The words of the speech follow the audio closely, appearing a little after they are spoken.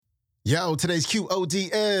Yo, today's QOD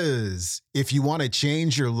is, if you want to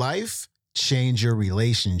change your life, change your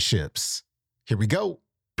relationships. Here we go.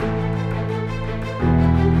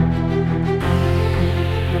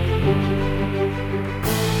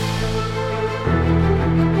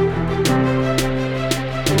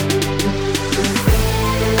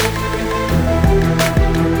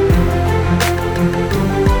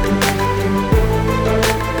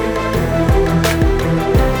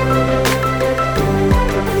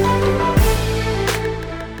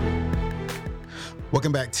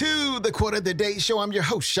 Welcome back to the Quote of the Day Show. I'm your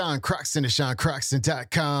host, Sean Croxton of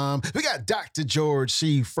SeanCroxton.com. We got Dr. George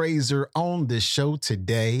C. Fraser on this show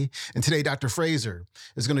today. And today, Dr. Fraser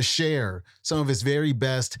is going to share some of his very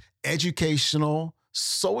best educational,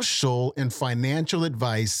 social, and financial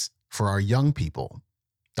advice for our young people.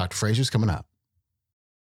 Dr. Fraser's coming up.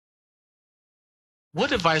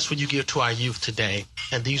 What advice would you give to our youth today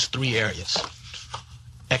in these three areas?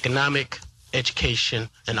 Economic, education,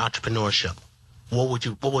 and entrepreneurship. What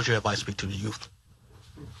would your advice be to the youth?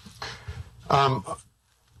 The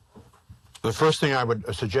first thing I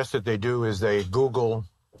would suggest that they do is they Google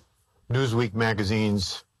Newsweek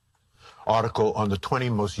magazine's article on the 20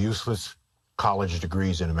 most useless college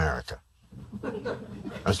degrees in America.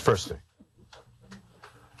 That's the first thing.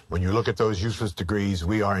 When you look at those useless degrees,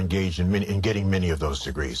 we are engaged in getting many of those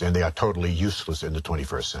degrees, and they are totally useless in the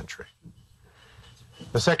 21st century.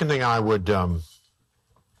 The second thing I would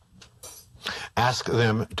ask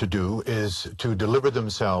them to do is to deliver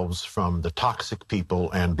themselves from the toxic people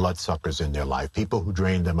and bloodsuckers in their life, people who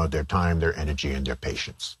drain them of their time, their energy, and their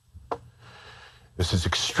patience. This is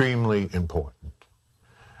extremely important.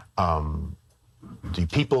 The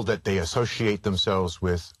people that they associate themselves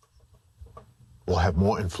with will have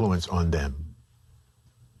more influence on them,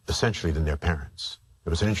 essentially, than their parents.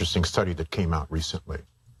 There was an interesting study that came out recently.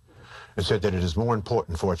 It said that it is more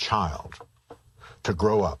important for a child to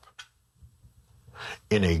grow up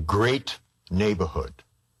in a great neighborhood.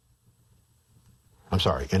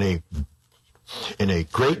 In a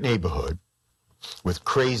great neighborhood with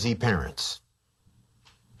crazy parents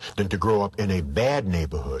than to grow up in a bad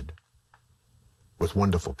neighborhood with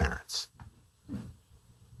wonderful parents.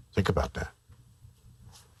 Think about that.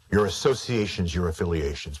 Your associations, your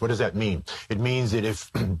affiliations. What does that mean? It means that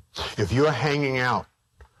if you're hanging out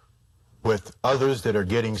with others that are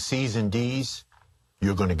getting C's and D's,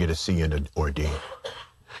 you're going to get a C and or D.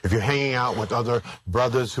 If you're hanging out with other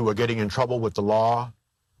brothers who are getting in trouble with the law,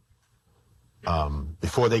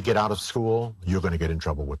 before they get out of school, you're going to get in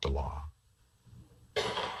trouble with the law.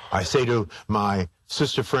 I say to my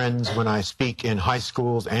sister friends when I speak in high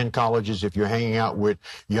schools and colleges, if you're hanging out with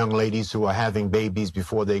young ladies who are having babies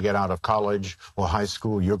before they get out of college or high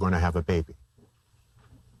school, you're going to have a baby.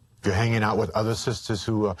 If you're hanging out with other sisters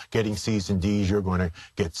who are getting C's and D's, you're going to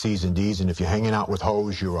get C's and D's. And if you're hanging out with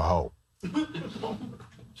hoes, you're a hoe.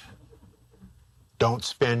 Don't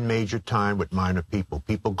spend major time with minor people.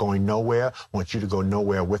 People going nowhere want you to go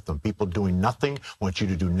nowhere with them. People doing nothing want you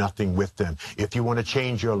to do nothing with them. If you want to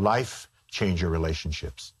change your life, change your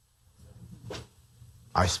relationships.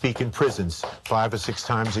 I speak in prisons 5 or 6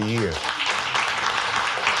 times a year.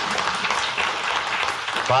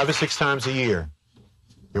 5 or 6 times a year.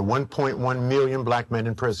 There are 1.1 million black men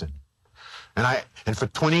in prison. And for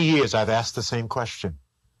 20 years, I've asked the same question.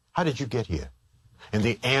 How did you get here? And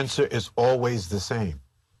the answer is always the same.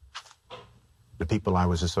 The people I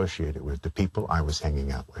was associated with, the people I was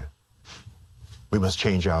hanging out with. We must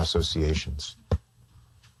change our associations.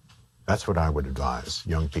 That's what I would advise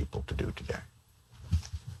young people to do today.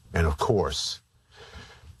 And of course,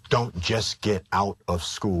 don't just get out of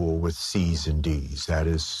school with C's and D's. That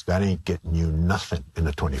ain't getting you nothing in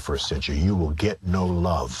the 21st century. You will get no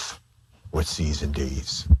love with C's and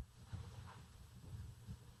D's.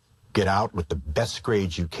 Get out with the best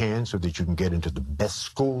grades you can so that you can get into the best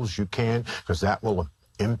schools you can, because that will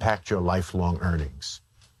impact your lifelong earnings.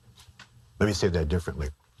 Let me say that differently.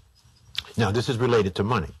 Now, this is related to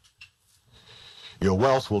money. Your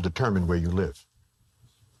wealth will determine where you live.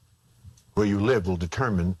 Where you live will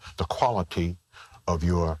determine the quality of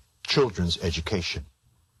your children's education.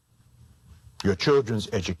 Your children's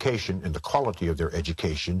education and the quality of their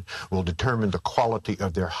education will determine the quality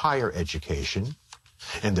of their higher education,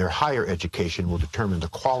 and their higher education will determine the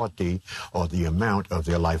quality or the amount of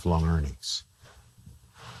their lifelong earnings.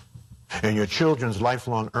 And your children's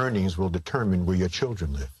lifelong earnings will determine where your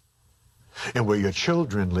children live. And where your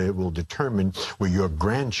children live will determine where your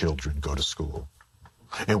grandchildren go to school.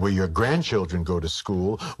 And where your grandchildren go to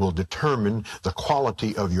school will determine the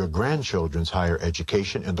quality of your grandchildren's higher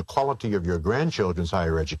education, and the quality of your grandchildren's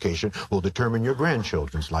higher education will determine your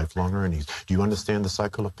grandchildren's lifelong earnings. Do you understand the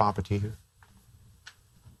cycle of poverty here?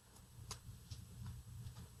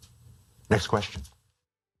 Next question.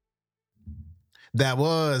 That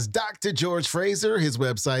was Dr. George Fraser. His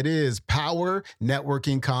website is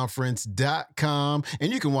powernetworkingconference.com.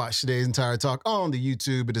 And you can watch today's entire talk on the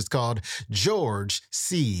YouTube. It is called George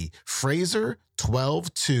C. Fraser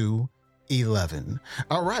 12-2-11.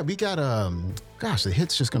 All right, we got, the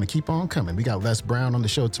hits just going to keep on coming. We got Les Brown on the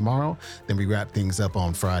show tomorrow. Then we wrap things up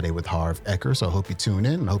on Friday with Harv Eker. So I hope you tune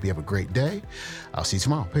in and I hope you have a great day. I'll see you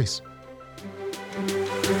tomorrow. Peace.